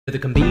They're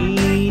the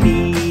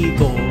Combini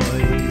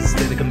Boys.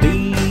 They're the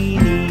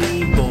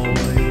Combini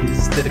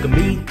Boys. They're the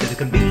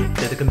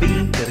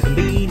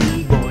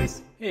Combini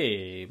Boys.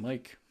 Hey,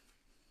 Mike.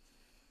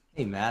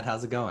 Hey, Matt,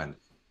 how's it going?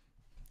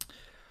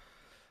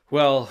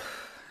 Well,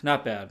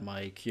 not bad,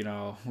 Mike. You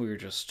know, we were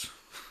just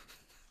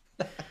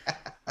I,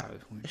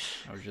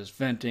 I was just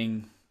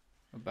venting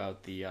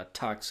about the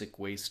toxic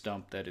waste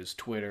dump that is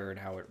Twitter and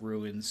how it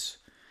ruins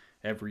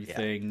Yeah.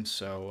 everything.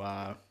 So,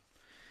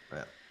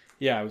 Well,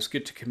 yeah, it was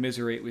good to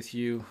commiserate with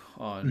you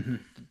on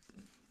mhm.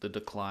 the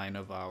decline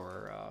of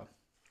our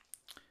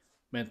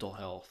mental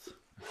health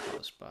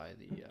caused by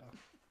the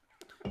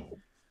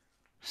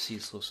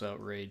ceaseless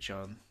outrage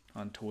on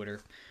Twitter.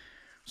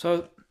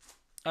 So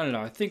I don't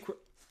know. I think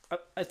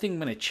I'm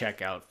gonna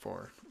check out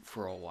for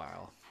a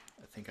while.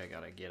 I think I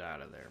gotta get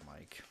out of there,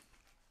 Mike.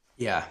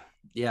 Yeah.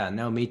 Yeah.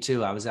 No, me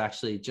too. I was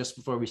actually just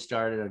before we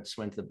started, I just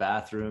went to the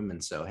bathroom.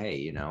 And so,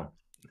 hey,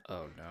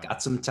 Oh no.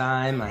 got some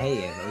time.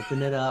 Hey, I've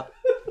opened it up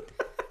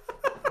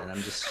and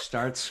I'm just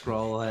start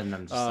scrolling. And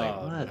I'm just like,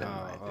 Oh what am no.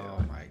 I Oh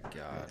doing? my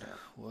God. Yeah.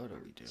 What are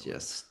we doing?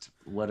 Just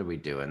what are we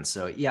doing?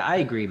 So, yeah, I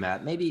agree,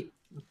 Matt. Maybe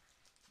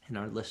and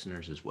our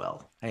listeners as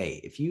well. Hey,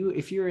 if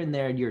you're in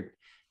there and you're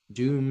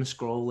doom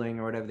scrolling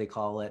or whatever they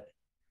call it,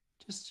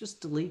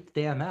 just delete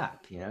the damn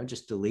app.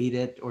 Just delete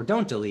it or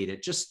don't delete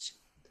it. Just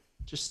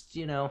just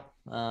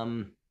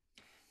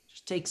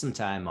take some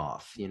time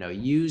off.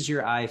 Use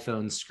your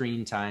iPhone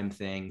screen time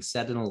thing,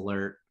 set an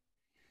alert,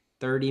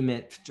 30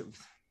 minutes,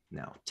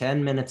 no,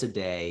 10 minutes a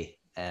day,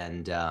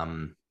 and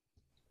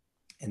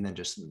then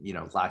just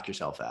lock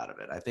yourself out of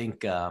it. I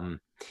think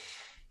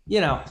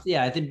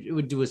yeah, I think it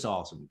would do us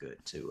all some good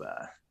to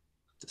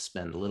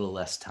spend a little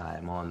less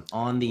time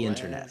on the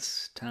internet,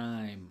 Less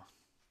time.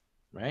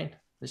 right?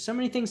 There's so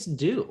many things to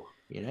do.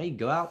 You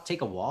go out,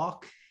 take a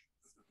walk,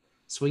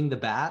 swing the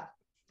bat,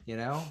 you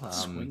know, um,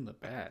 Swing the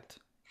bat.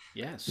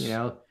 Yes.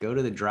 go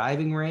to the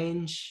driving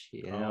range,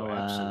 Oh,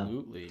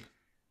 absolutely.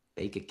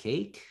 bake a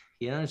cake.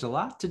 There's a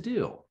lot to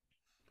do.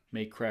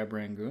 Make crab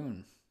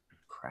rangoon.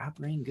 Crab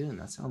rangoon,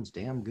 that sounds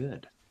damn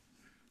good.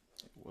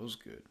 It was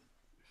good.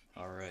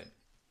 All right.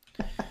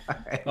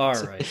 All All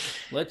right. right.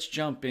 Let's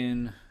jump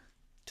in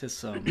to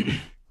some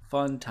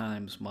fun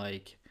times,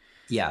 Mike.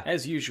 Yeah.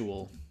 As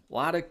usual, a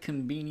lot of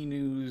convening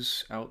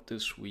news out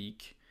this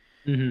week.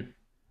 Mhm.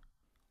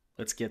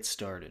 Let's get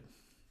started.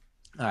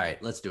 All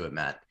right, let's do it,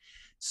 Matt.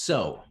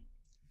 So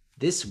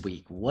this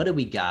week, what do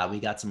we got? We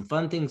got some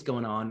fun things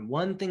going on.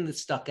 One thing that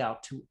stuck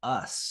out to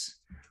us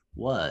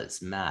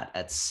was, Matt,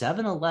 at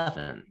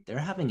 7-Eleven, they're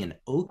having an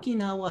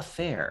Okinawa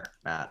fair,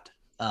 Matt.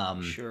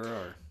 Um, Sure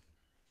are.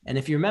 and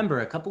if you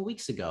remember, a couple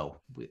weeks ago,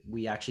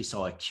 we actually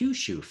saw a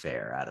Kyushu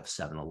fair out of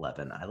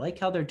 7-Eleven. I like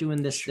how they're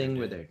doing this Sure thing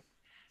where did. they're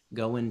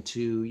going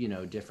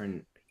to,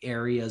 different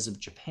areas of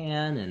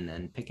Japan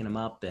and picking them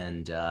up.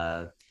 And,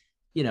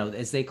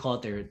 as they call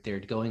it, they're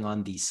going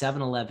on the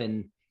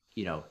 7-Eleven,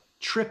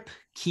 trip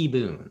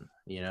Kibun.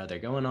 They're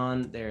going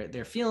on,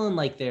 they're feeling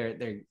like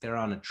they're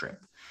on a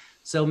trip.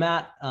 So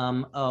Matt,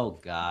 oh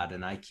God,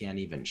 and I can't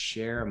even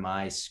share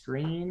my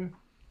screen.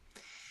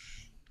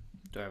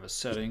 Do I have a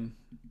setting?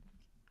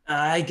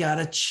 I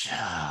gotta,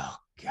 oh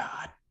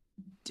God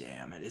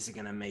damn it. Is it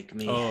gonna make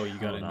me, Oh, you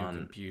got a hold new on.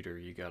 computer.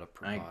 You got to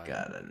I provide.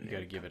 got a You got new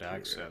to give it computer.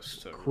 access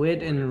to Quit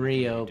record and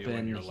everything you do on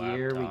reopen. your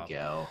Here we laptop.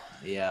 go.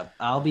 Yeah,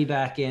 I'll be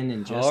back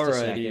in just a Alrighty.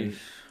 second.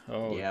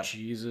 Oh, Yep.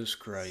 Jesus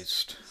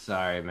Christ.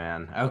 Sorry,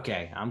 man.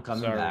 Okay, I'm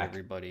coming Sorry, back.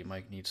 everybody.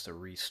 Mike needs to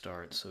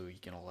restart so he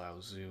can allow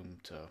Zoom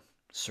to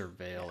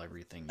surveil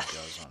everything he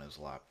does on his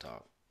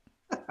laptop.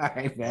 All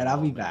right, man. One I'll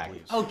be moment, back.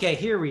 please. Okay,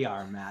 here we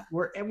are, Matt.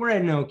 We're in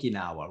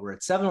Okinawa. We're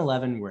at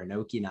 7-Eleven. We're in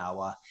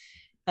Okinawa.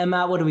 And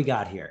Matt, what do we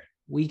got here?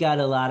 We got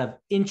a lot of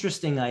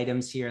interesting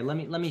items here. Let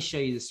me show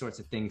you the sorts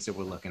of things that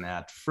we're looking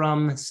at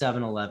from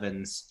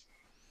 7-Eleven's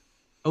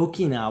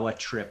Okinawa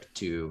trip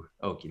to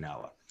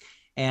Okinawa.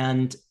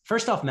 And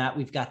first off, Matt,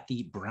 we've got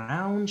the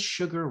brown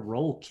sugar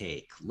roll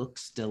cake.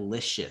 Looks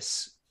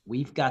delicious.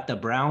 We've got the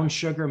brown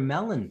sugar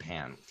melon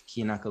pan with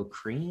kinako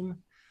cream.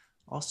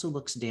 Also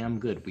looks damn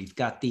good. We've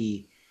got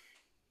the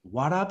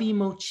warabi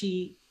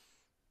mochi,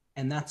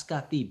 and that's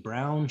got the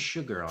brown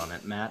sugar on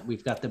it, Matt.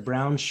 We've got the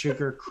brown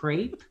sugar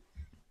crepe.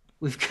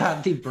 We've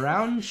got the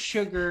brown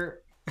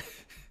sugar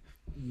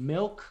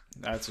milk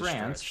That's a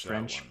stretch, that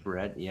French one.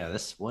 bread. Yeah,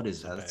 this what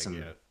is It's a that?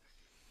 baguette.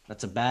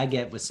 That's a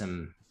baguette with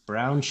some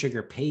brown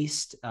sugar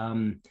paste.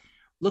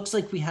 Looks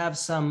like we have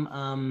some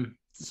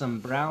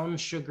brown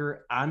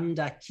sugar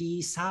andaki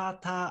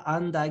sata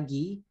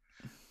andagi.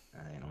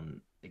 I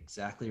don't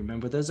exactly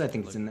remember those. I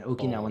think it's Like an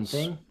Okinawan balls.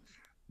 thing. Dough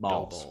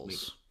Balls,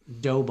 balls.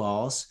 dough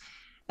balls,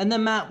 and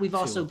then Matt, we've Feel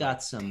also like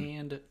got some.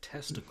 tanned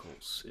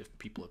testicles if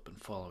people have been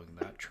following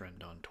that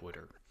trend on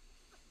Twitter.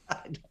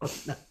 I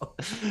don't know.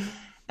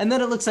 And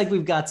then it looks like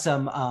we've got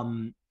some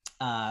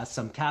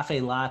cafe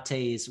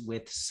lattes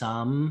with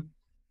some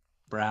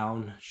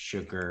brown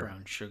sugar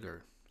Brown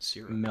sugar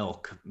syrup.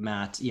 milk,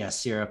 Matt. Yeah,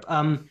 syrup.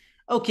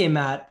 Okay,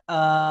 Matt.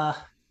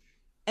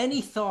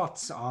 Any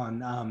thoughts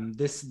on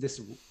this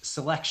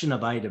selection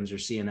of items you're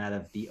seeing out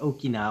of the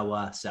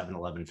Okinawa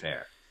 7-Eleven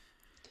fair?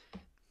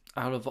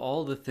 Out of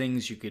all the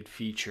things you could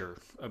feature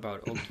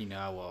about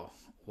Okinawa,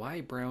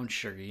 why brown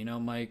sugar? You know,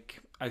 Mike,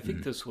 I think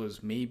Mm-hmm. this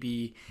was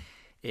maybe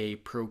a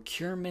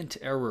procurement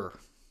error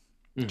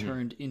Mm-hmm.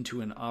 turned into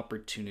an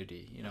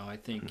opportunity. You know, I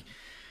think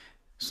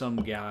some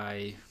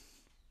guy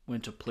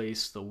went to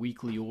place the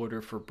weekly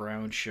order for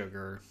brown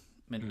sugar,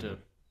 meant Mm-hmm. to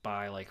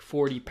buy like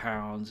 40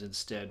 pounds,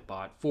 instead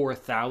bought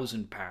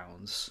 4,000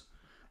 pounds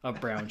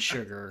of brown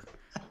sugar,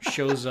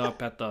 shows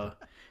up at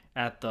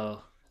the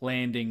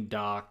landing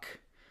dock,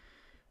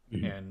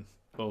 Mm-hmm. and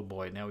oh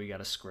boy, now we got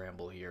to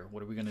scramble here.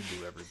 What are we gonna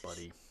do,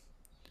 everybody?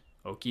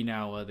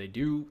 Okinawa, they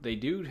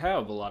do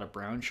have a lot of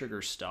brown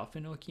sugar stuff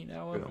in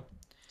Okinawa, True.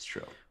 It's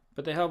true.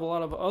 but they have a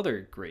lot of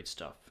other great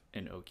stuff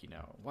in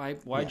Okinawa. Why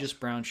Yes. just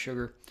brown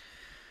sugar? I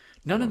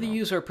None of don't know.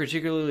 these are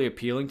particularly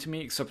appealing to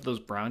me except for those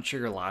brown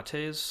sugar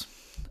lattes.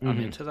 I'm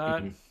into Mm-hmm.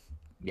 that.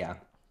 Mm-hmm. Yeah.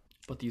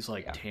 But these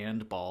like Yeah.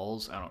 tanned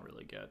balls, I don't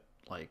really get.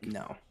 Like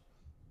No.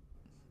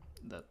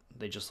 that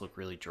they just look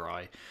really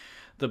dry.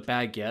 The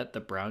baguette, the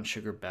brown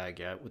sugar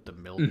baguette with the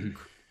milk Mm-hmm.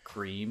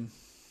 cream,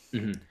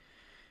 Mm-hmm.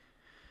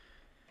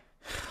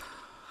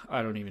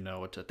 I don't even know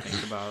what to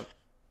think about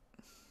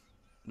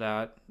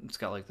that. It's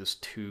got like this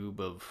tube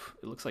of,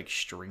 it looks like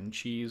string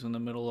cheese in the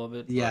middle of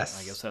it, but I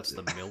guess Yes. that's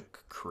the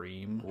milk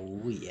cream.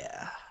 Oh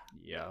yeah.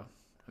 Yeah.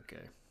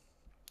 Okay.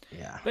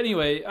 Yeah. But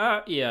anyway,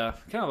 yeah,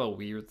 kind of a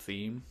weird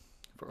theme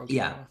for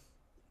Yeah. Okinawa.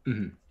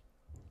 Mm-hmm.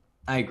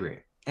 I agree.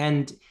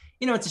 And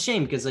it's a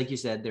shame because, like you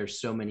said, there's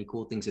so many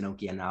cool things in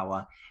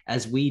Okinawa.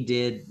 As we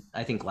did,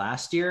 I think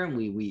last year,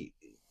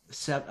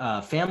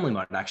 Family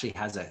Mart actually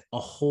has a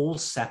whole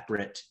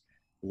separate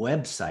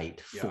website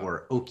Yeah,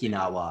 for they do.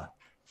 Okinawa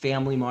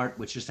Family Mart,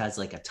 which just has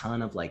like a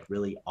ton of like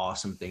really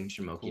awesome things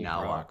from Cool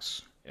Okinawa.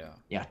 products. Yeah.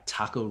 Yeah,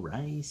 taco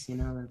rice. They're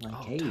like,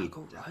 Oh, hey,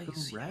 taco taco rice.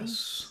 Yes.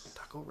 rice,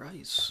 Taco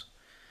rice.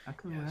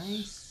 taco Yes. rice,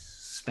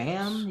 Yes.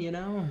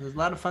 spam. There's a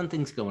lot of fun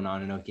things going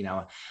on in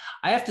Okinawa.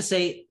 I have to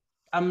say,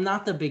 I'm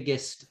not the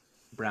biggest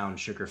brown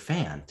sugar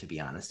fan, to be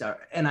honest.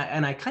 And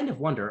I kind of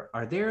wonder,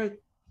 are there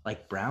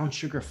like brown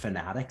sugar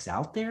fanatics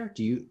out there?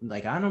 Do you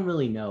like? I don't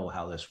really know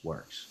how this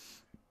works.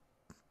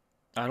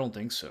 I don't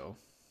think so.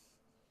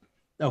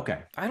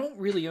 Okay, I don't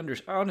really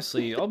understand.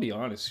 Honestly, I'll be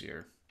honest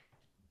here.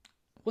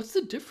 What's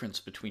the difference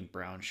between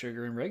brown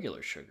sugar and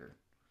regular sugar?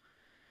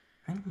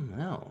 I don't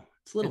know.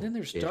 It's a And then little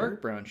there's dark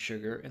bitter. brown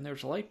sugar and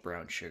there's light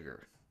brown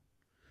sugar.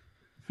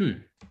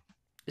 Hmm.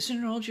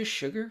 Isn't it all just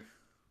sugar?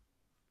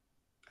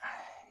 I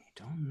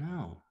don't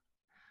know.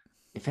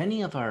 If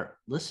any of our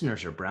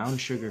listeners are brown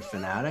sugar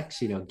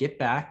fanatics, get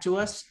back to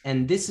us.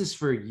 And this is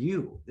for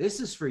you. This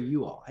is for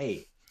you all.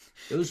 Hey,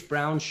 those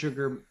brown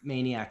sugar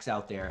maniacs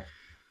out there,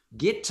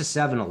 get to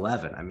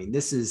 7-Eleven. I mean,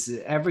 this is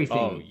Oh,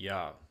 everything,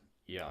 yeah.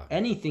 Yeah.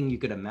 anything you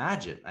could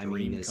imagine. I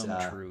mean, Dream is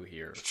come true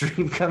here dream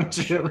with come brown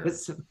true sugar. with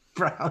some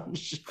brown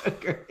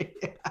sugar.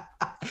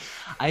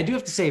 I do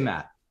have to say,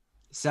 Matt,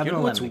 You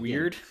know what's 7-Eleven again.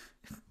 weird?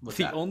 What's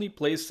The that? only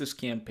place this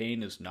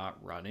campaign is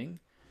not running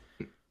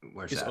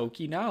Where's is that?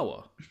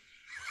 Okinawa.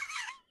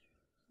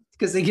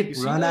 Because they You get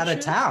see run that out of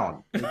shit?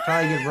 town. They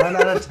probably get run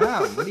out of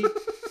town.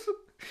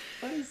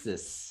 What is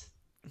this?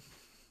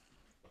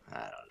 I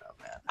don't know,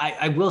 man.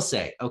 I will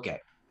say, okay.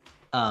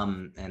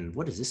 And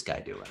what is this guy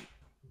doing?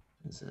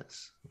 What is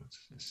this? What's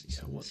this? You Yeah,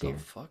 see what this the here?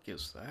 fuck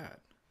is that?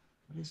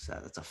 What is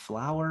that? That's a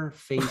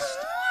flower-faced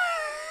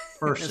in,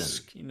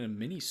 person. in a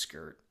mini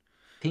skirt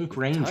Pink with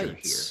Ranger here.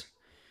 tights.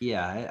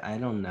 Yeah, I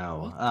don't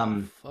know. What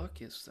the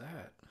fuck is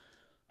that?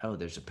 Oh,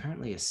 there's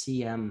apparently a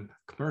CM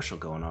commercial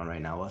going on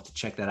right now. We'll have to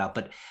check that out.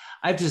 But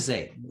I have to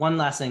say, one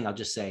last thing I'll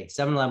just say,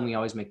 7-Eleven, we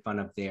always make fun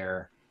of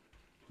their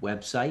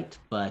website.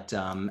 But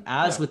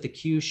as Yeah. with the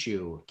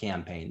Kyushu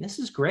campaign, this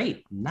is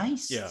great.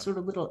 Nice Yeah, sort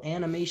of little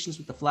animations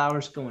with the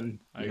flowers going,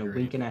 I agree.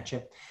 winking at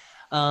you.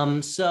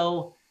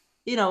 So,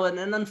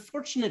 an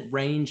unfortunate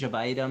range of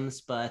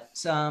items, but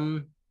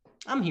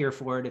I'm here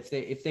for it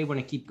if they want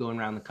to keep going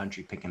around the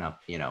country picking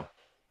up,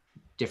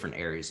 different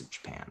areas of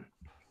Japan.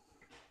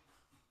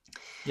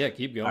 Yeah,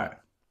 keep All going. right.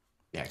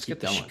 Yeah, Let's keep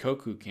get the going.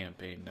 Shikoku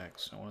campaign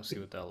next. I want to see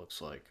what that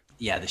looks like.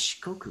 Yeah, the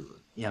shikoku.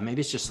 Yeah,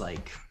 maybe it's just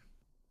like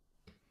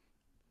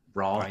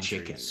raw Pine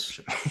chicken. trees.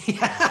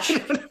 Yeah.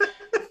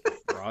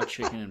 Raw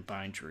chicken and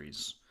pine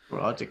trees.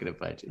 Raw chicken and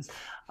punches.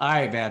 All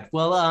right, man.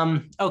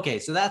 Well, okay,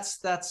 so that's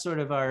sort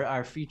of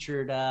our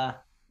featured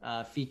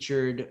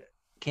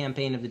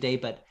campaign of the day.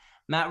 But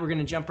Matt, we're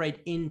gonna jump right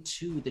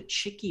into the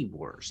Chicky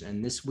Wars,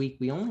 and this week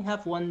we only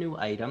have one new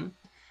item,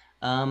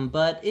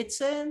 but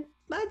it's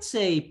I'd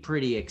say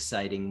pretty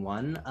exciting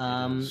one.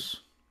 It is.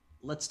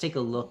 Let's take a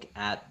look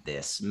at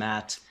this,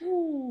 Matt.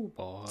 Ooh,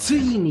 boy.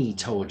 Tsuni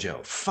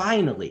Tojo.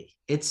 Finally,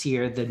 it's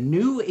here. The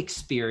new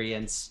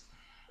experience.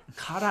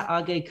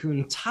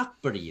 Karaage-kun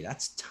tappuri.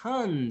 That's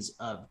tons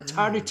of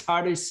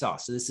tartar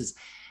sauce. So this is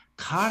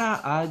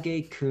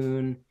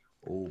karaage-kun.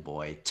 Oh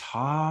boy,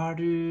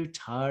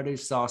 tartar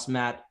sauce.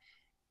 Matt,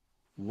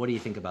 what do you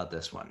think about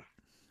this one?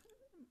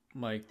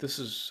 Mike,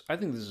 I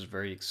think this is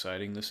very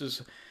exciting. This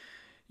is,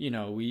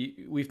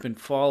 we've been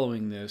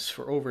following this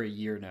for over a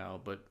year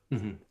now, but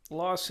Hmm.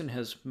 Lawson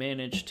has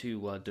managed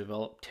to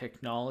develop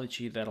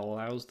technology that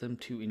allows them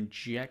to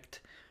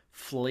inject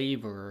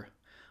flavor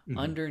Hmm.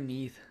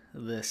 underneath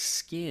the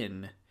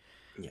skin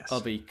Yes.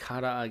 of a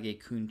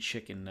karaage-kun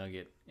chicken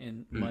nugget.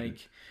 And Hmm.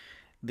 Mike,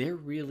 they're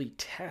really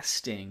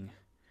testing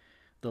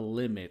the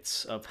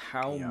limits of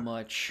how Yeah.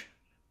 much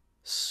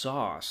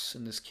sauce,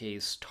 in this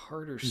case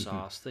tartar Hmm.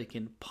 sauce, they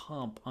can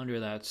pump under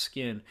that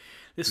skin.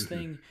 This Hmm.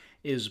 thing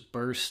is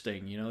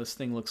bursting. This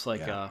thing looks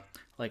like Yeah.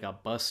 a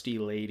busty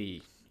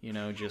lady,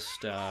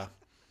 just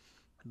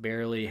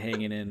barely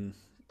hanging in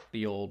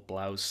the old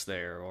blouse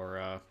there,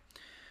 or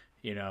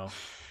you know,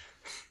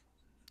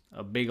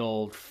 a big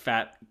old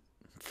fat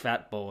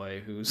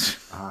boy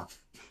Uh-huh.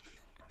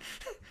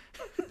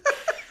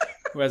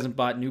 who hasn't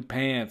bought new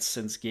pants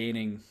since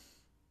gaining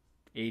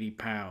 80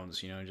 pounds,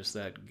 just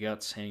that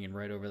guts hanging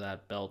right over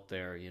that belt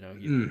there,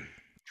 Mm.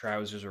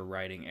 trousers are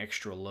riding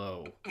extra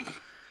low,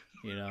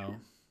 you know.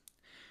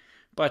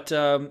 But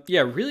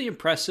yeah, really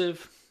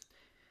impressive.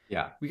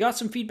 Yeah. We got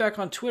some feedback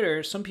on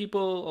Twitter. Some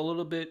people a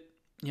little bit,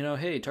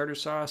 hey, tartar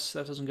sauce,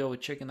 that doesn't go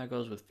with chicken, that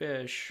goes with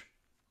fish.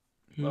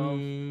 Well,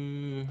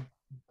 Mm.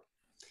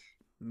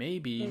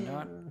 maybe,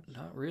 not Uh,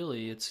 not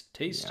really. It's yeah.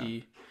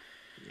 tasty.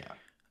 Yeah.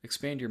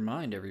 Expand your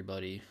mind,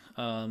 everybody.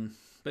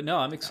 But no,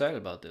 I'm Yeah. excited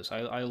about this.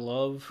 I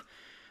love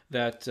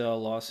that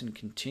Lawson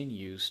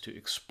continues to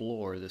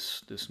explore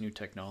this new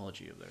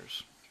technology of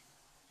theirs.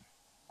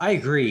 I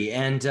agree.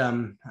 And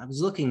I was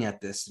looking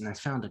at this and I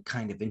found a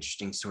kind of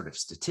interesting sort of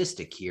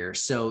statistic here.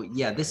 So,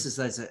 yeah, Okay. this is,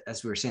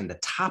 as we were saying, the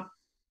top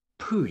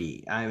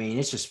pooty. I mean,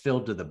 it's just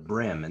filled to the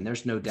brim, and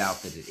there's no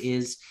doubt that it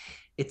is.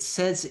 It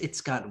says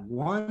it's got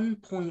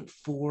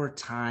 1.4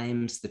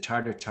 times the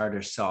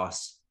tartar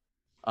sauce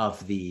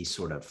of the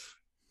sort of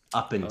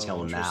up Oh,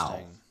 until now.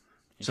 interesting.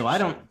 So I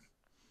don't, Interesting.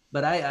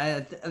 but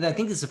I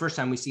think this is the first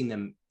time we've seen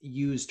them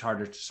use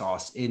tartar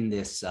sauce in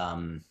this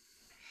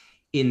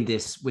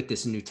with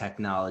this new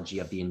technology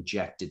of the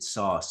injected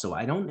sauce. So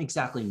I don't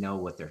exactly know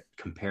what they're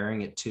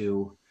comparing it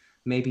to.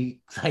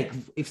 Maybe like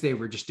if they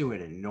were just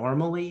doing it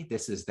normally,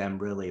 this is them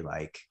really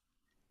like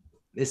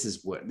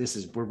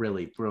we're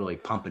really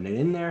pumping it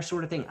in there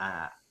sort of thing.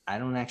 I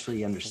don't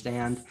actually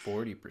understand.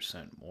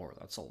 40% more.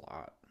 That's a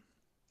lot.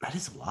 That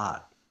is a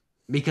lot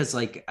because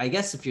like I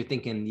guess if you're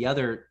thinking the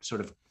other sort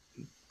of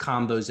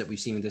combos that we've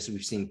seen with this,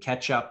 we've seen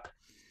ketchup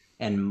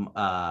and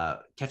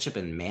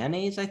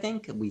mayonnaise. I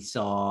think we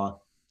saw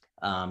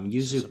So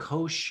yuzu some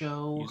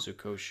kosho, yuzu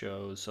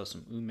kosho, saw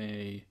some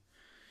ume.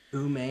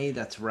 ume.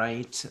 That's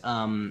right.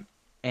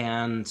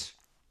 And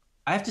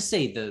I have to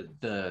say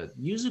the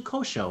yuzu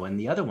kosho and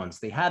the other ones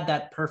they had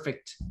that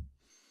perfect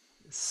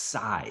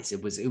size.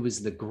 It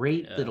was the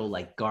great Yeah. little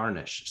like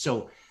garnish.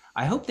 So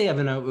I hope they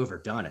haven't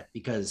overdone it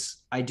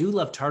because I do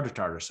love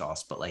tartar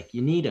sauce, but like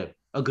you need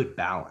a good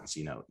balance.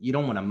 You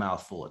don't want a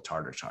mouthful of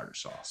tartar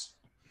sauce.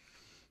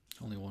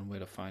 Only one way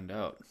to find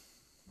out.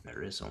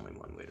 There is only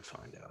one way to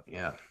find out.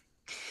 Yeah.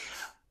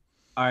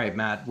 All right,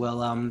 Matt.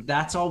 Well,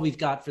 that's all we've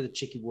got for the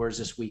Chicky Wars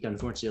this week.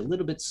 Unfortunately, a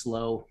little bit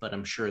slow, but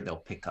I'm sure they'll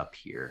pick up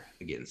here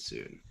again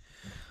soon.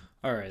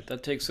 All right,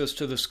 that takes us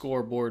to the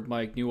scoreboard,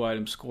 Mike. New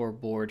item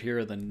scoreboard. Here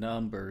are the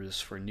numbers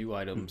for new Mm-hmm.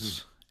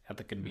 items at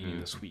the convenience Mm-hmm.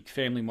 this week.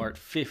 Family Mart,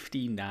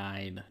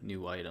 59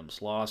 new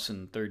items.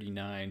 Lawson,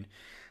 39.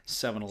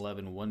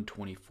 7-Eleven,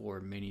 124.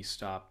 Mini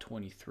Stop,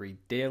 23.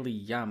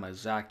 Daily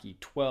Yamazaki,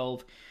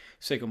 12.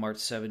 Seiko Mart,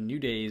 7. New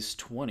Days,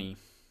 20.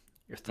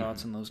 Your Mm-hmm.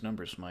 thoughts on those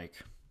numbers, Mike?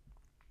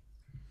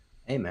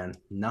 Hey, man,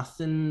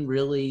 nothing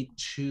really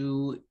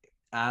too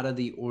out of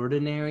the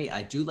ordinary.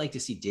 I do like to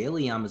see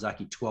Daily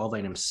Yamazaki 12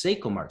 items,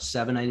 Seiko Mart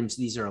 7 items.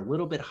 These are a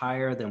little bit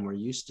higher than we're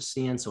used to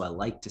seeing, so I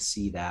like to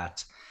see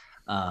that.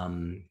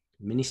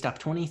 Mini Stop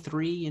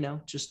 23,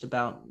 just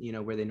about,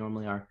 where they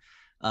normally are.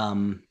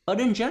 But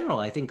in general,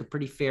 I think a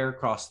pretty fair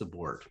across the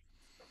board.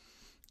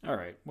 All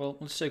right, well,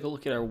 let's take a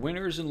look at our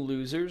winners and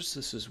losers.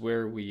 This is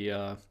where we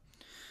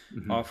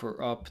Mm-hmm.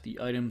 offer up the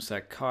items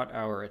that caught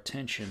our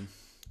attention.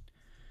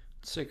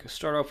 Let's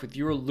start off with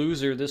your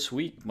loser this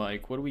week,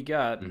 Mike. What do we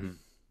got? Mm-hmm.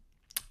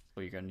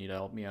 Well, you're going to need to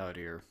help me out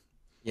here.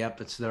 Yep,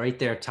 it's right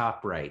there,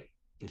 top right.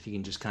 If you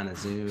can just kind of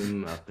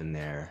zoom up in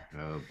there.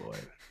 Oh boy.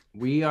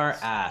 We are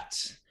at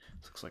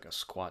This looks like a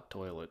squat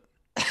toilet.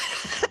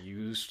 A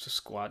used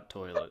squat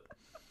toilet.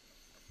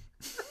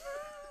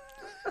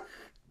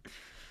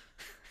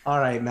 All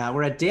right, Matt.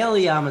 We're at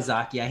Daily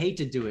Yamazaki. I hate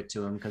to do it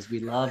to him because we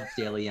love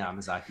Daily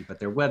Yamazaki, but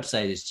their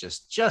website is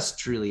just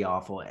truly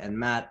awful. And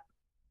Matt,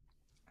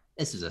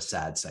 this is a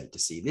sad sight to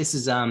see. This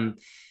is all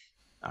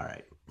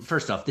right.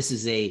 First off, this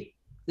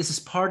is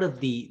part of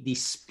the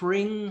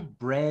spring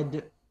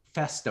bread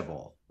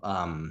festival.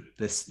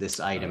 This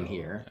item Oh,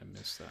 here. I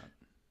missed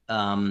that.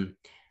 Um,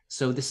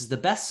 so this is the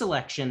best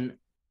selection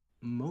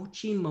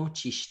mochi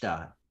mochi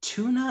shita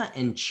tuna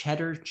and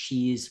cheddar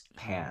cheese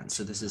pan.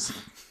 So this is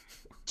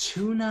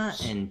tuna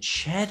and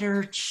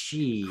cheddar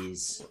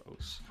cheese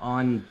Gross.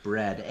 on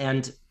bread.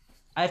 And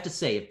I have to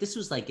say, if this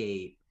was like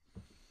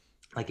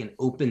like an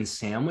open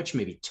sandwich,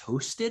 maybe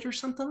toasted or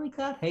something like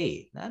that.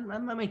 Hey, that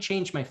might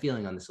change my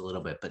feeling on this a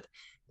little bit, but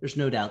there's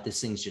no doubt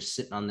this thing's just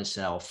sitting on the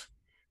shelf,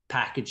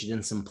 packaged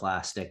in some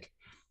plastic.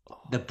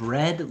 The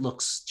bread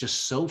looks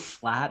just so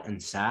flat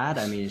and sad.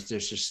 I mean,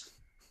 there's just,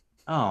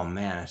 oh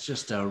man, it's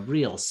just a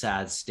real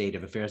sad state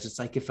of affairs. It's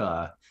like if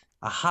a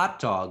hot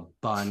dog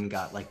bun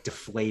got like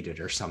deflated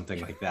or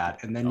something like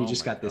that, and then you Oh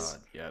just my got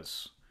God,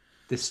 yes.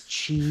 this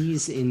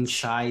cheese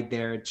inside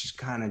there, just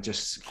kind of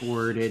just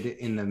squirted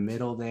in the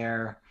middle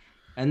there,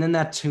 and then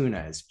that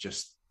tuna is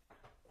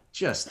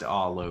just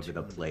all over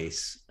the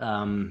place.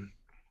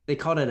 They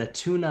called it a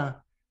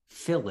tuna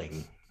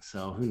filling,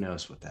 so who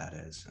knows what that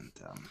is. And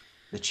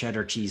the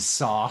cheddar cheese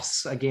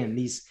sauce, again,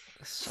 these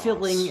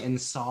filling and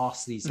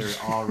sauce, these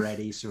are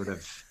already sort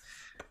of,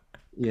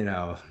 you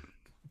know,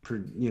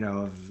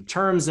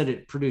 terms that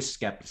it produce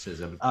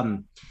skepticism.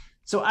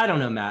 So I don't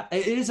know, Matt.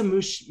 It is a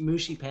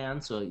mushy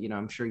pan, so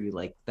I'm sure you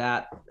like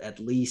that at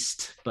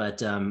least.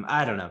 But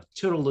I don't know.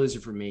 Total loser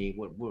for me.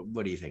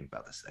 What do you think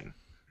about this thing?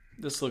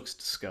 This looks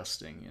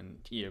disgusting, and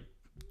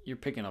you're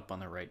picking up on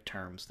the right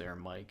terms there,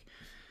 Mike.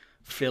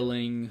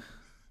 Filling,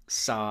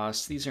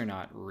 sauce, these are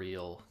not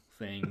real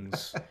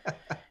things.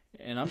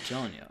 And I'm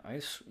telling you,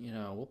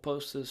 we'll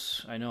post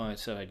this. I know I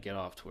said I'd get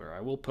off Twitter.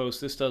 I will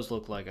post. This does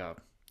look like a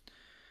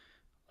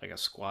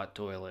squat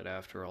toilet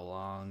after a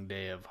long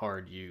day of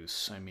hard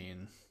use. I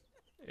mean,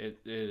 it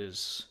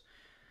is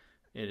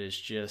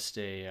just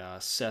a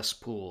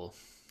cesspool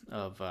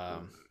of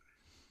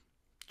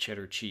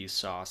cheddar cheese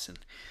sauce and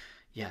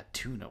yeah,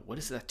 tuna. What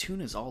is that?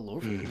 Tuna's all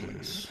over the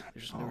place.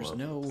 There's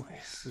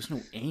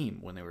no aim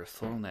when they were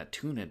throwing that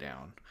tuna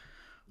down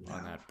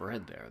on that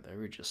bread there. They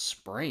were just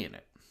spraying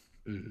it.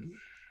 Mm-hmm.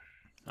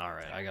 All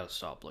right, I gotta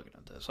stop looking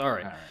at this. All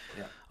right,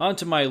 yeah. On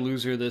to my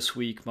loser this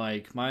week,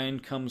 Mike.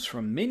 Mine comes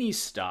from Mini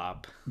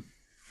Stop.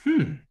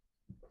 I'm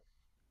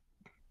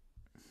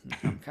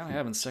kind of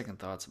having second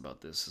thoughts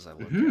about this as I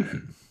look at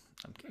it.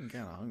 I'm getting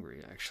kind of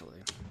hungry, actually.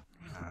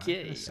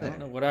 Okay, I don't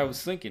know what I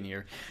was thinking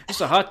here.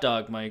 It's a hot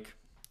dog, Mike.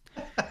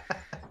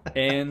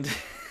 And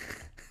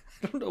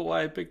I don't know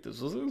why I picked this.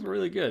 This is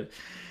really good.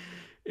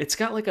 It's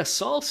got like a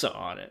salsa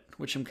on it,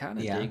 which I'm kind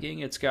of digging.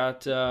 It's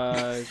got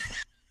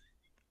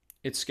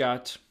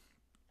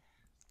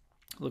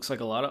looks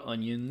like a lot of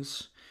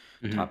onions.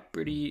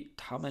 Pretty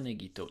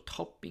tamanegito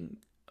topping.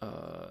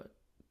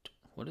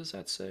 What does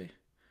that say?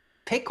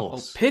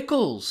 Pickles. Oh,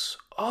 pickles.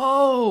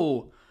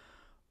 Oh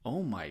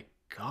my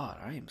God!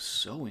 I am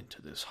so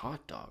into this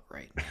hot dog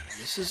right now.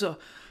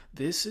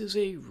 This is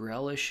a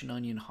relish and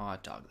onion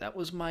hot dog. That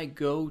was my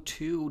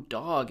go-to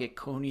dog at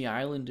Coney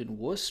Island in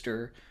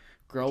Worcester.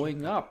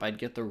 Growing up, I'd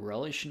get the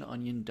relish and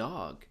onion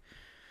dog.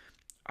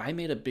 I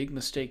made a big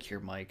mistake here,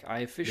 Mike. I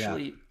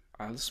officially,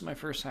 this is my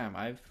first time.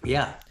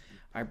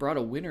 I brought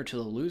a winner to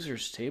the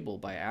losers table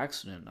by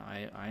accident.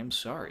 I'm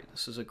sorry.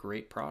 This is a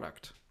great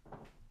product.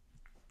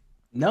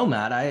 No,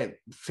 Matt,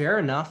 fair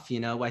enough.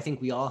 I think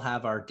we all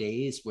have our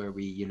days where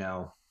we,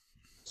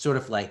 sort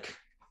of like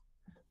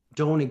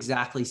don't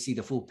exactly see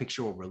the full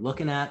picture what we're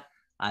looking at.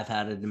 I've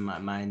had it in my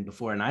mind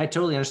before, and I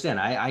totally understand.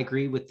 I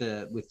agree with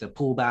the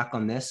pullback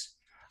on this.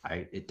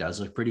 It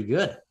does look pretty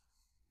good.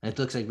 It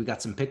looks like we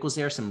got some pickles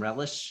there, some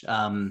relish.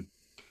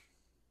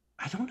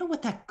 I don't know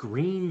what that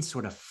green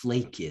sort of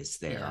flake is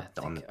there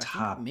on the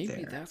top.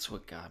 Maybe that's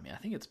what got me. I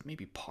think it's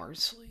maybe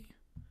parsley.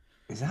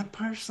 Is that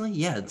parsley?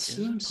 Yeah, it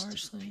seems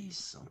to be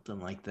something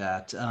like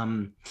that.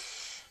 I'm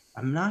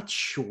not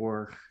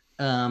sure.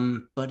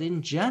 But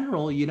in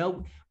general,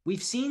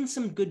 we've seen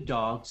some good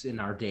dogs in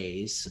our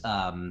days.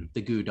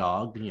 The goo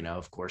dog,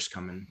 of course,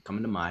 coming to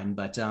mind.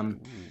 But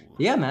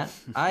yeah, Matt,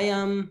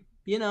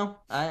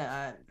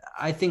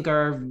 I think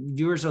our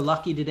viewers are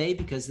lucky today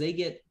because they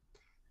get,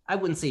 I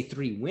wouldn't say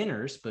 3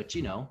 winners, but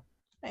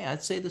hey,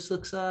 I'd say this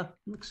looks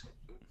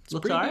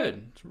pretty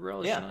good. It's a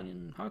relish and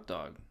onion hot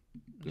dog.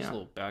 Just a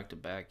little back to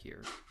back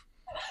here.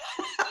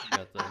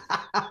 Got the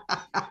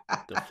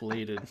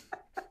deflated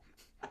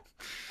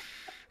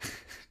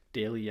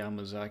Daily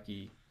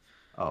Yamazaki.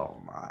 Oh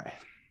my.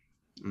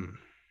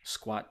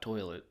 Squat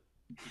toilet.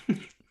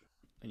 And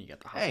you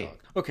got the hot dog.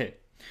 Okay.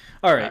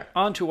 All right.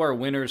 On to our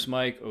winners,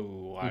 Mike.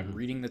 Oh, I'm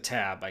reading the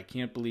tab. I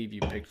can't believe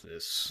you picked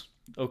this.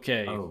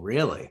 Okay. Oh,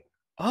 really?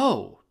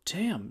 Oh,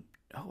 damn.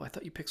 Oh, I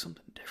thought you picked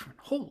something different.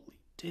 Holy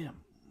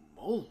damn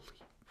moly.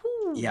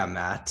 Woo. Yeah,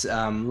 Matt.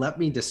 Let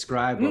me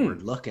describe what we're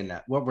looking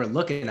at. What we're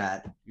looking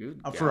at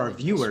for our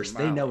viewers,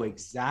 they know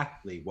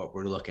exactly what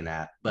we're looking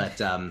at. But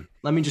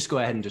let me just go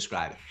ahead and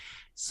describe it.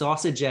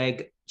 Sausage,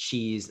 egg,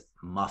 cheese,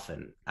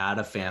 muffin out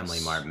of Family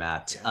Mart,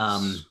 Matt.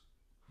 Yes.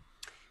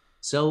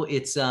 So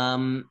it's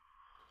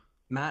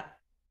Matt,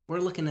 we're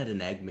looking at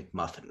an egg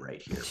McMuffin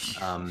right here.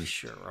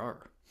 Sure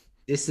are.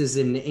 This is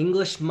an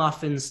English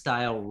muffin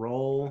style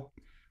roll.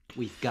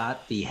 We've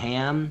got the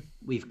ham,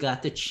 we've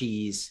got the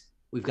cheese,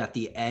 we've got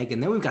the egg,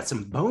 and then we've got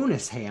some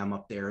bonus ham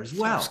up there as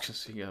well.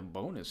 Because you got a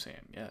bonus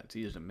ham. Yeah, it's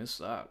easy to miss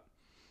that.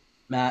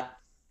 Matt,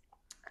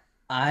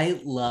 I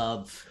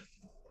love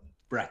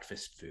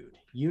breakfast food.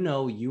 You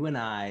know, you and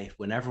I,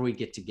 whenever we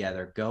get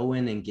together, go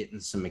in and get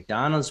in some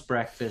McDonald's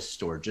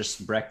breakfast or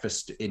just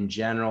breakfast in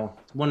general.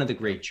 One of the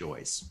great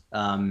joys.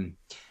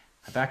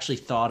 I've actually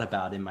thought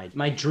about in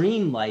my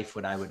dream life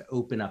what I would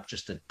open up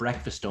just a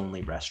breakfast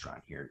only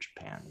restaurant here in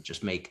Japan and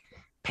just make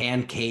Oh,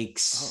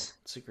 pancakes,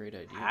 it's a great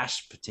idea.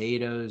 mashed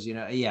potatoes, you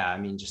know. Yeah, I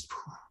mean, just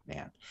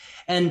man.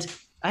 And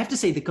I have to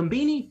say, the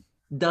Combini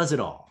does it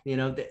all. You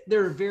know,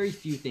 there are very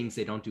few things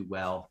they don't do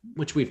well,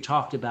 which we've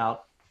talked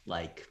about,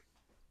 like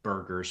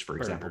burgers, for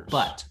example. Burgers.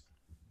 But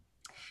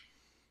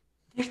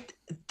there,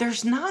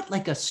 there's not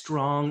like a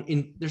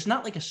strong there's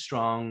not like a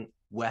strong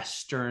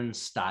Western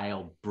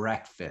style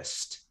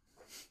breakfast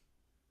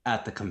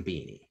at the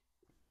Combini.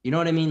 You know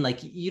what I mean? Like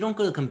you don't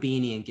go to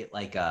Combini and get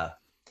like a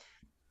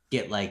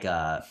get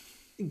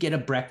a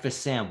breakfast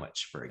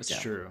sandwich, for That's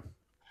example.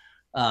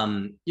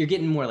 true. You're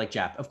getting more like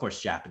of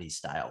course, Japanese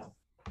style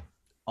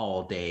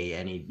all day,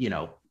 any, you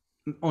know,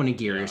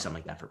 onigiri or Yeah.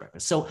 something like that for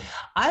breakfast. So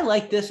I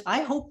like this.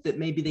 I hope that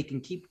maybe they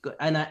can keep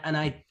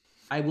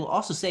I will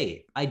also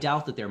say I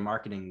doubt that they're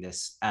marketing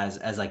this as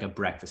like a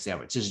breakfast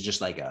sandwich. This is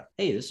just like a,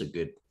 hey, this is a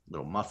good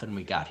little muffin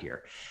we got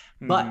here.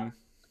 Mm-hmm. But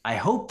I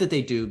hope that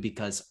they do,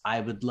 because I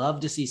would love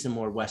to see some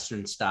more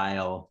Western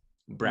style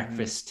Mm-hmm.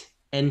 breakfast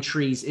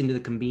entries into the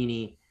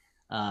Combini,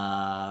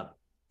 uh,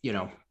 you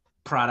know,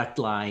 product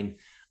line.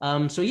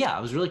 So yeah, I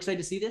was really excited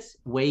to see this.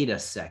 Wait a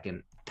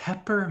second,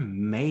 pepper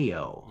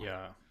mayo.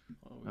 Yeah.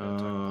 Oh, we gotta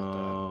talk about that.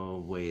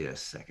 Oh, wait a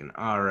second.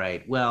 All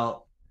right.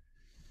 Well,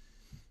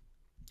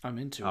 I'm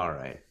into all it.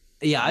 right.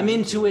 Yeah, I'm I'm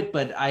into into it. it,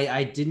 but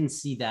I didn't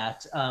see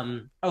that.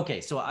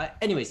 Okay, so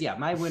anyways, yeah,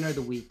 my winner of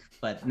the week,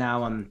 but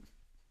now I'm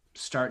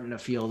starting to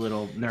feel a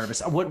little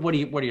nervous. What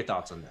are your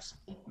thoughts on this?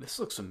 This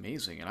looks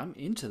amazing, and I'm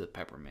into the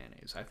pepper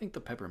mayonnaise. I think the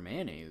pepper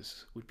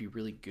mayonnaise would be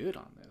really good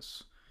on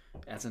this.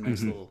 Adds a nice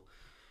Mm-hmm. little.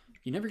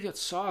 You never get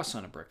sauce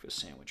on a breakfast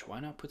sandwich. Why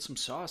not put some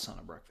sauce on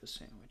a breakfast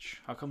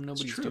sandwich? How come That's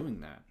nobody's true. doing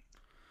that?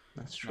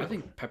 That's I true.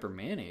 think pepper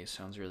mayonnaise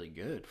sounds really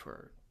good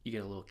for you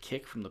get a little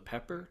kick from the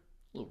pepper,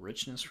 a little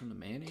richness from the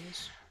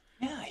mayonnaise.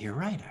 Yeah, you're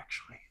right,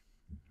 actually.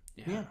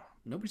 Yeah. Yeah.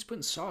 Nobody's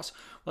putting sauce.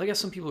 Well, I guess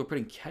some people are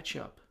putting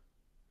ketchup.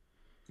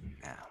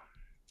 No,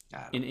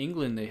 I In don't.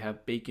 England, they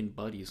have bacon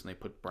buddies and they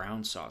put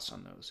brown sauce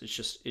on those.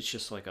 It's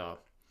just like a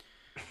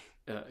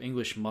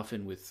English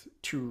muffin with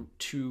two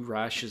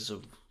rashes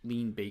of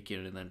lean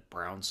bacon and then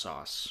brown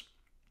sauce.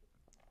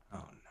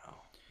 Oh no,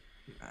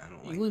 I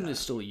don't like England is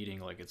that. still eating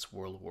like it's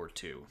World War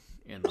II,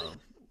 and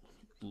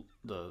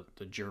the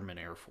German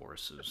Air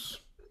Force is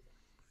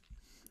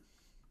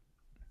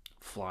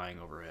flying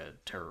overhead,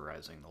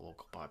 terrorizing the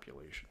local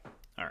population.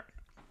 All right,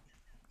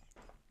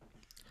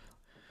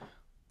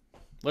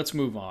 let's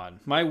move on.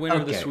 My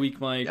winner this Okay. week,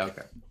 Mike,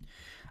 Okay.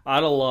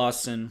 Ada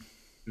Lawson.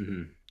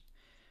 Mm-hmm.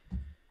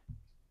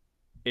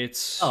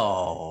 It's a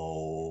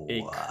Oh.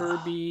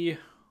 Kirby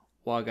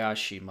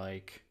Wagashi,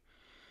 Mike.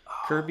 Oh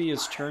Kirby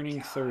is my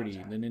turning 30.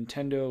 God. The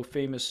Nintendo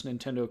famous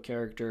Nintendo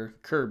character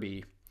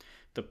Kirby,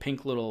 the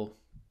pink little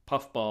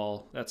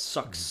puffball that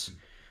sucks Mhm.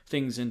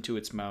 things into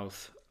its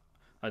mouth,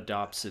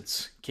 adopts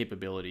its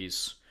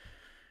capabilities,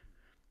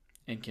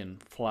 and can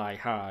fly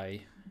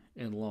high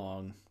and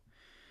long.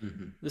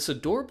 Mhm. This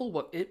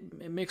adorable,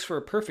 it makes for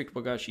a perfect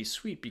Wagashi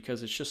sweet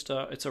because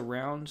it's a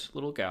round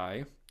little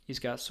guy. He's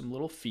got some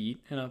little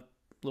feet and a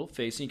little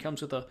face, and he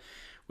comes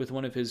with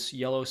one of his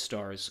yellow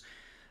stars.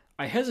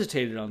 I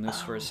hesitated on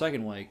this for a Oh.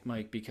 second,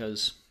 Mike,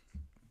 because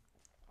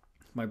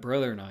my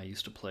brother and I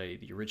used to play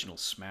the original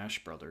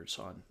Smash Brothers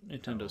on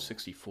Nintendo Oh.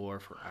 64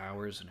 for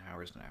hours and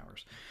hours and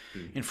hours.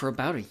 Mhm. And for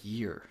about a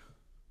year,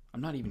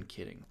 I'm not even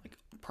kidding, like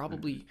Mhm.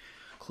 probably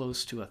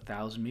close to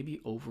 1,000,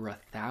 maybe over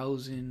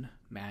 1,000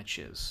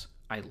 matches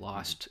I Mhm.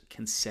 lost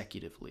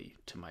consecutively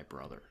to my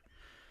brother.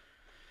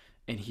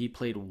 And he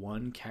played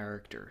one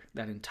character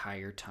that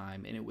entire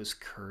time, and it was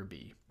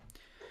Kirby.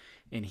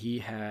 And he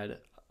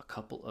had a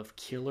couple of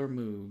killer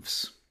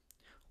moves.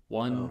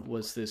 One Oh.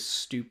 was this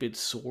stupid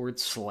sword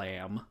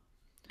slam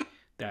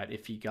that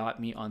if he got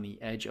me on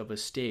the edge of a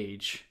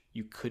stage,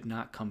 you could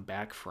not come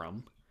back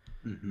from.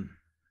 Mhm.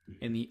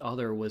 And the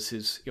other was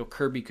his,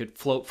 Kirby could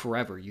float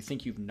forever. You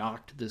think you've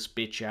knocked this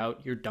bitch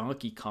out? You're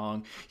Donkey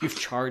Kong. You've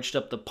charged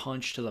up the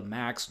punch to the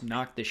max,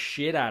 knocked the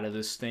shit out of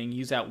this thing.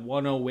 He's at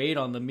 108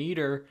 on the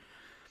meter.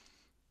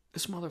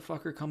 This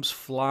motherfucker comes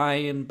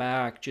flying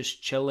back,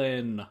 just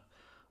chilling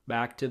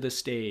back to the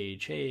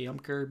stage. Hey, I'm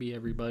Kirby,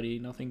 everybody.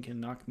 Nothing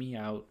can knock me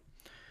out.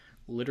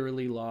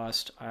 Literally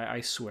lost, I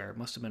swear, it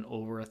must have been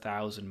over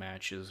 1,000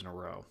 matches in a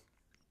row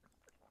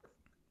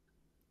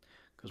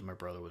because my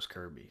brother was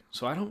Kirby.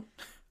 So I'm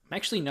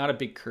actually not a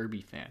big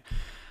Kirby fan.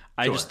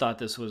 I just Sure. thought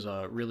this was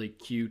a really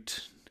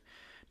cute,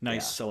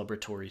 nice Yeah.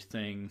 celebratory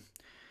thing.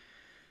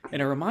 And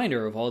a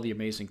reminder of all the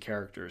amazing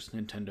characters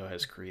Nintendo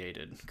has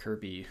created.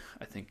 Kirby,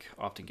 I think,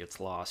 often gets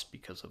lost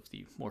because of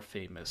the more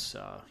famous,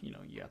 you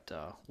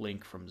got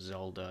Link from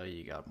Zelda,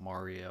 you got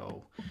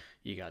Mario,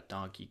 you got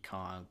Donkey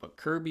Kong, but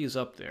Kirby is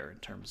up there in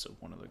terms of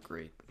one of the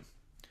great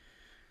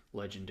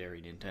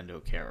legendary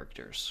Nintendo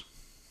characters.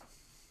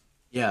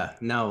 Yeah.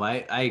 No,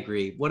 I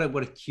agree. What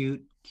a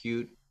cute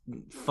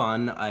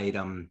fun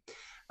item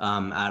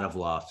out of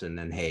Lawson.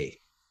 And hey,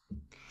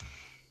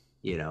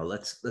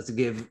 let's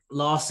give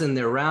Lawson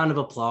their round of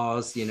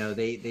applause.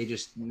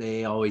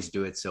 They always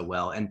do it so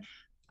well. And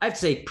I'd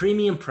say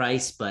premium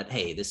price, but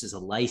hey, this is a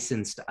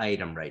licensed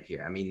item right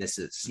here. I mean, this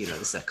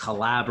is a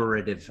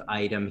collaborative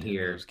item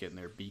here. Nintendo's getting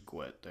their beak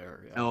wet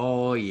there. Yeah.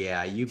 Oh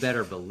yeah, you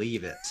better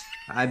believe it.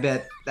 I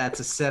bet that's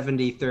a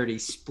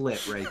 70-30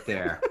 split right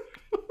there.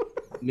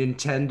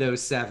 Nintendo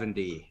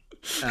 70.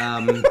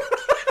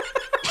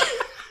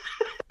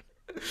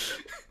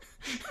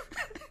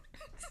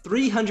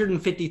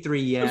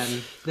 353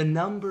 yen. The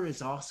number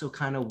is also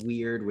kind of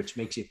weird, which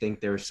makes you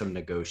think there's some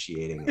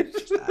negotiating.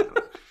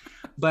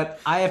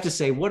 But I have to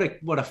say, what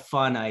a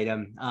fun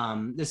item.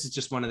 This is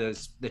just one of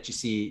those that you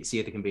see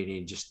at the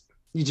convenience.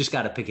 You just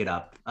got to pick it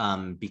up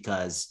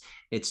because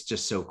it's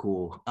just so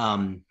cool.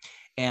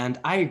 And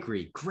I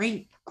agree,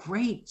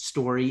 great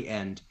story,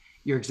 and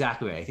you're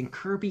exactly right. I think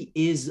Kirby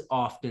is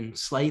often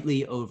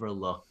slightly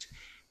overlooked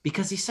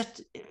because he's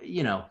such,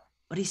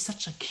 but he's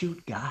such a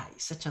cute guy.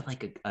 He's such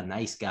a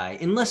nice guy,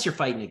 unless you're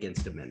fighting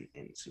against him in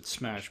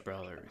Smash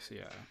Brothers.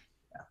 Yeah.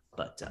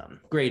 But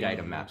great One of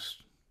item, the Matt.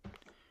 most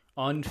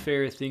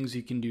unfair things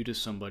you can do to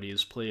somebody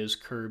is play as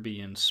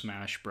Kirby in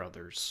Smash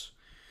Brothers.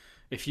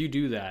 If you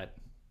do that,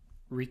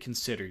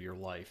 reconsider your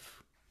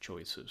life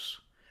choices.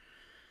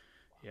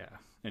 Yeah.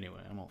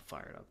 Anyway, I'm all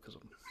fired up because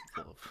I'm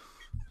full of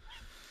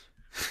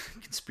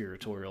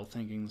conspiratorial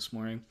thinking this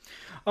morning.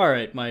 All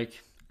right,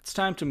 Mike. It's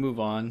time to move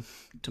on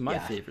to my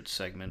favorite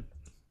segment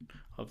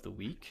of the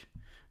week,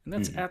 and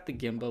that's At the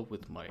Gemba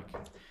with Mike.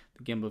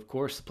 The Gemba, of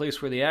course, the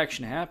place where the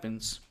action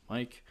happens.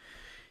 Mike,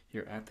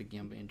 you're at the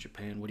Gemba in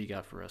Japan. What do you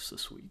got for us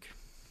this week?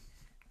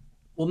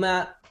 Well,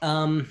 Matt,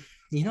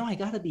 I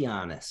got to be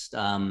honest.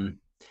 I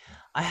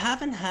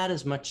haven't had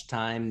as much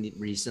time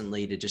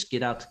recently to just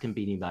get out to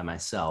Konbini by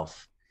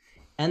myself.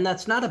 And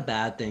that's not a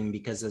bad thing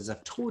because, as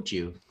I've told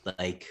you,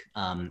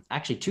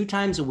 actually 2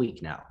 times a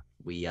week now,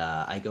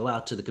 I go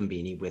out to the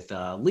Konbini with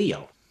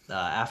Leo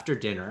after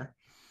dinner.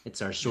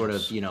 It's our sort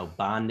of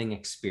bonding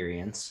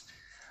experience,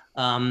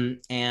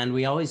 and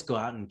we always go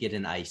out and get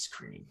an ice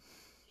cream.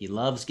 He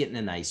loves getting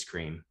an ice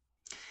cream,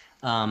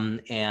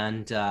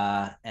 and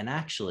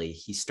actually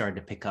he started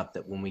to pick up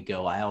that when we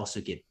go, I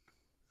also get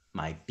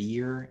my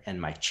beer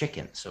and my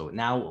chicken. So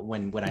now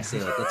when I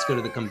say let's go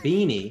to the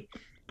Konbini,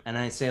 and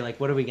I say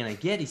what are we gonna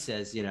get? He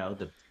says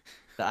the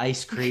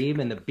ice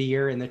cream and the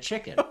beer and the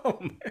chicken. Oh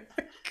my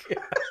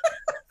God.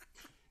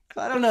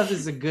 So I don't know if this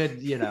is a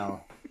good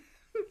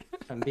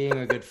I'm being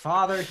a good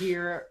father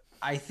here.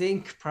 I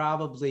think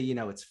probably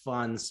it's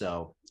fun,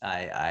 so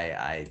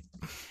I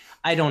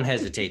don't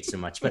hesitate so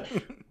much.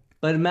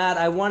 But Matt,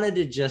 I wanted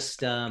to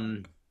just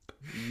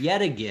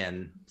yet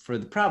again for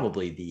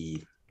probably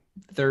the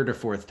third or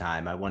fourth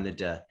time, I wanted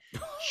to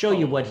show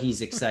you what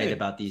he's excited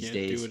about these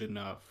days. Do it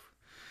enough.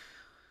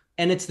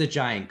 And it's the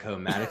giant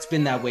cone, Matt. It's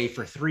been that way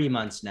for 3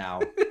 months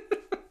now.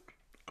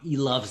 He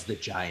loves the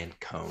giant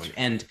cone,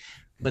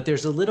 but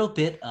there's a little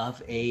bit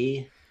of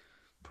a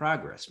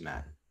progress,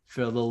 Matt.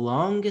 For the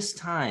longest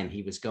time,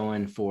 he was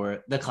going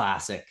for the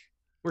classic.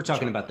 We're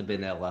talking about the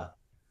vanilla,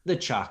 the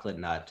chocolate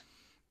nut,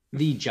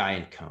 the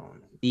giant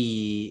cone,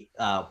 the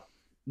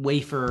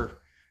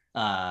wafer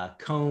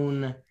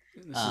cone.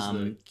 This is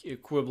the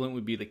equivalent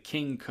would be the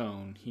king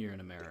cone here in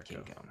America.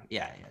 King cone.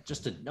 Yeah,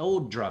 just an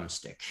old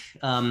drumstick.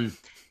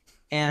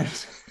 And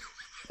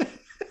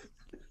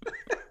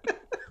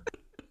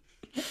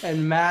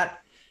and Matt,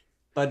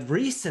 but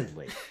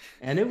recently,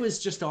 and it was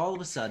just all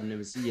of a sudden, it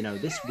was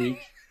this week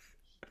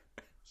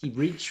he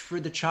reached for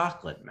the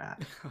chocolate,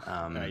 Matt.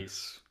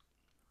 Nice.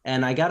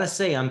 And I gotta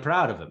say, I'm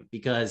proud of him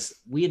because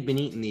we had been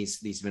eating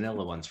these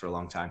vanilla ones for a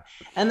long time,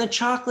 and the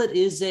chocolate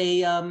is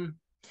a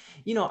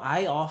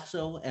I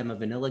also am a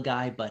vanilla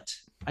guy, but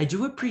I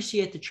do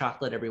appreciate the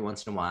chocolate every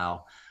once in a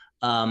while.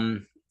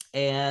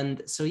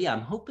 And so yeah,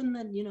 I'm hoping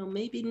that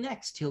maybe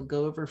next he'll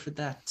go over for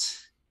that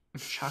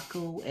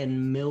choco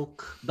and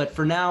milk. But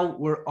for now,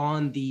 we're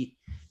on the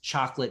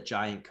chocolate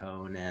giant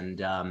cone, and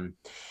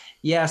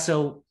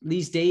so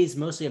these days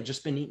mostly I've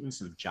just been eating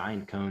some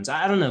giant cones.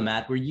 I don't know,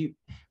 Matt, were you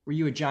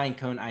a giant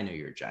cone? I know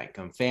you're a giant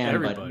cone fan.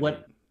 Everybody. But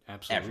what?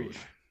 Absolutely.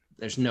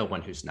 There's no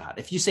one who's not.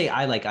 If you say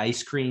I like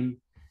ice cream,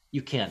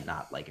 you can't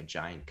not like a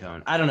giant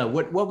cone. I don't know.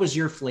 What was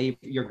your flavor,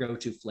 your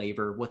go-to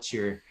flavor?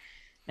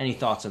 Any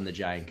thoughts on the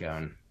giant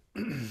cone?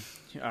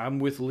 I'm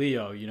with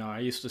Leo. I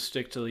used to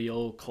stick to the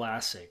old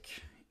classic.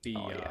 Just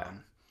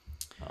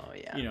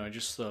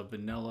the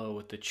vanilla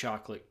with the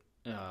chocolate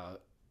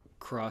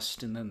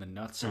crust and then the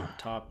nuts on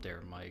top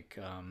there, Mike.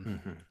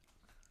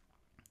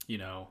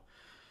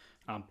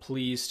 I'm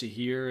pleased to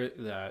hear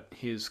that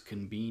his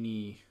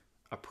Konbini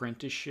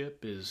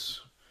apprenticeship is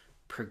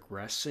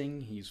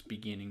progressing. He's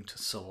beginning to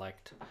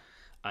select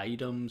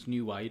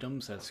new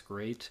items. That's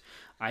great.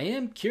 I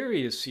am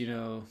curious,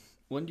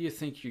 when do you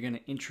think you're going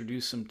to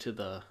introduce him to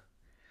the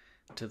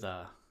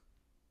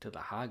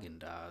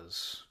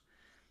Haagen-Dazs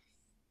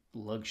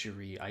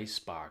luxury ice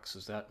box?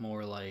 Is that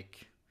more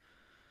like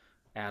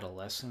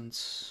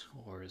adolescence,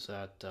 or is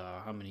that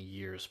how many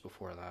years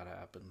before that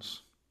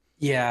happens?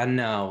 Yeah,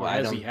 no, Or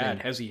I don't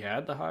think. has he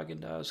had the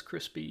Haagen-Dazs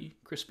crispy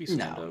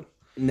No,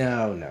 Sando?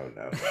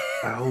 no.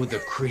 Oh, the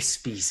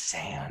crispy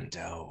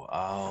sando.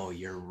 Oh,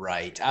 you're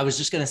right. I was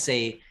just gonna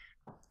say,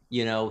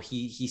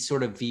 he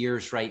sort of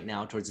veers right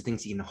now towards the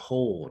things he can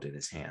hold in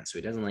his hand, so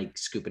he doesn't like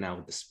scooping out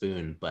with the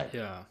spoon. But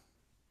Yeah,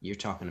 you're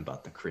talking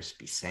about the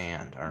crispy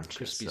sand, aren't you?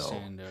 crispy So,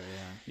 Sando.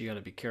 Yeah, you got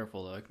to be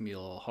careful though. It can be a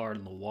little hard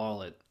in the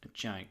wallet. A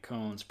giant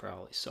cone's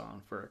probably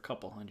selling for a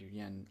couple hundred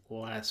yen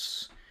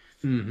less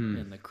mm-hmm.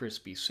 than the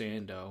crispy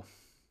Sando.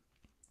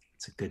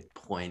 It's a good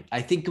point.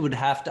 I think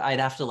I'd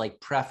have to like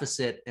preface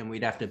it, and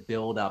we'd have to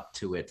build up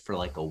to it for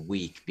like a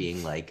week,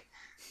 being like,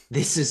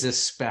 this is a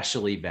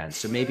special event.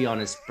 So maybe on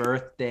his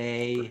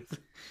birthday,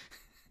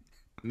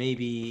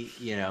 maybe,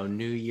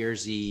 New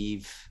Year's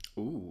Eve,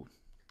 Ooh,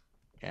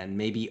 and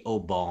maybe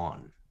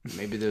Obon.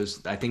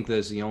 I think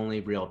those are the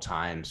only real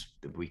times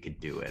that we could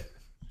do it.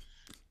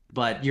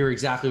 But you're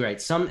exactly right.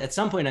 At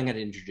some point I'm going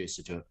to introduce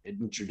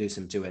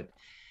him to it.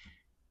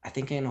 I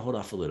think I'm going to hold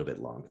off a little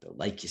bit long though.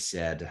 Like you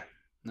said,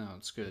 no,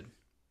 it's good.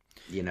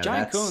 Giant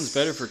that's cone's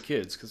better for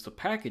kids because the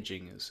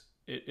packaging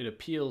it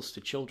appeals to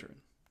children.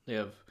 They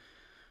have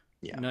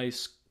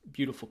nice,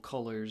 beautiful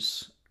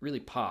colors. Really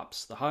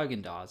pops. The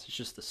Haagen-Dazs is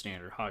just the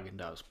standard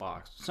Haagen-Dazs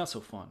box. It's not so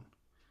fun.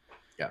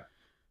 Yeah.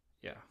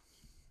 Yeah.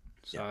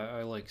 So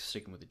I like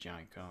sticking with the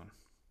giant cone.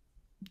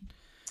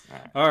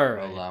 All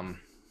right. Well,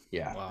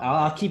 yeah. Wow,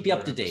 I'll keep you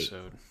up to date.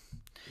 Episode.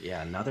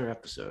 Yeah, another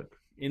episode.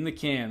 In the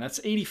can. That's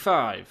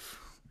 85.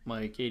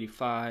 Mike,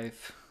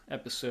 85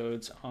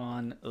 episodes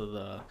on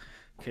the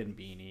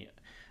Konbini.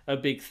 A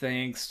big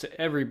thanks to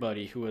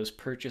everybody who has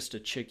purchased a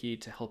chickie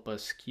to help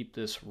us keep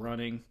this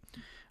running.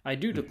 I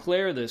do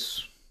declare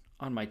this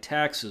on my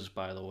taxes,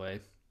 by the way.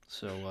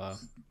 So,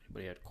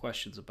 anybody had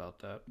questions about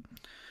that?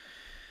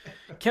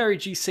 Carrie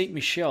G. St.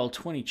 Michel,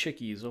 20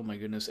 chickies. Oh my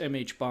goodness.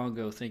 MH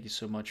Bongo, thank you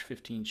so much.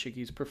 15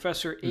 chickies.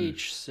 Professor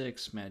H,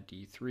 6. Matt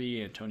D,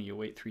 3.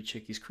 Antonio, 8. 3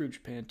 chickies. Crew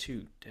Japan,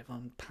 2.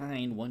 Devon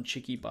Pine, 1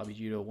 chickie. Bobby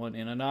Judo, 1.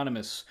 And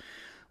Anonymous,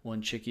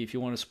 1 chickie. If you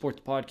want to support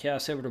the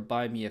podcast, head over to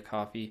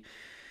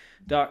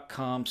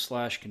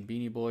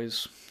buymeacoffee.com/Konbini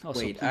Boys.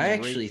 Wait, I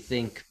actually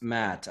think,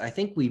 Matt,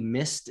 we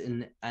missed,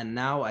 and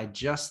now I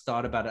just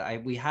thought about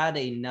it. We had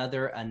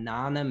another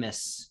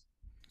anonymous.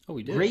 Oh,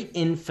 we did. Great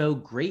info,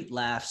 great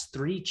laughs,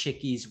 3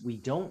 chickies. We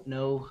don't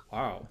know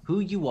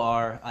who you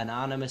are.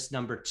 Anonymous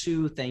number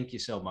 2. Thank you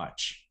so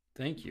much.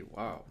 Thank you.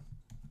 Wow.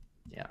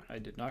 Yeah. I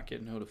did not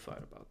get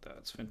notified about that.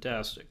 It's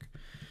fantastic.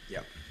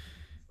 Yep.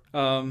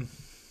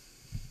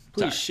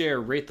 Please share,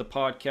 rate the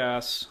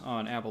podcast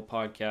on Apple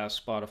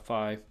Podcasts,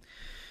 Spotify.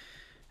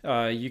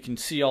 You can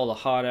see all the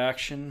hot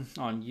action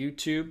on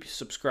YouTube.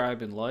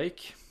 Subscribe and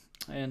like.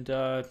 And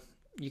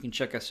you can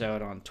check us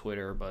out on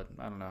Twitter, but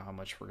I don't know how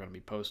much we're going to be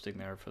posting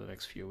there for the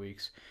next few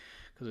weeks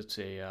because it's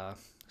a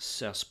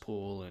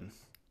cesspool and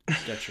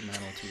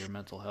detrimental to your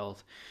mental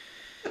health.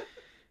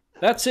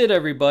 That's it,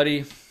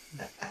 everybody.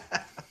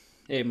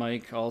 Hey,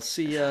 Mike, I'll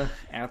see you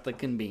at the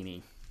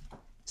Konbini.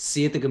 See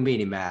you at the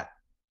Konbini, Matt.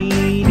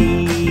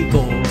 Konbini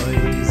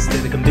boys,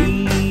 they're the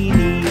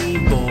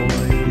Konbini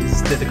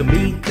boys, they're the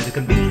Konbini, they're the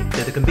Konbini,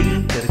 they're the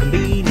Konbini, they're the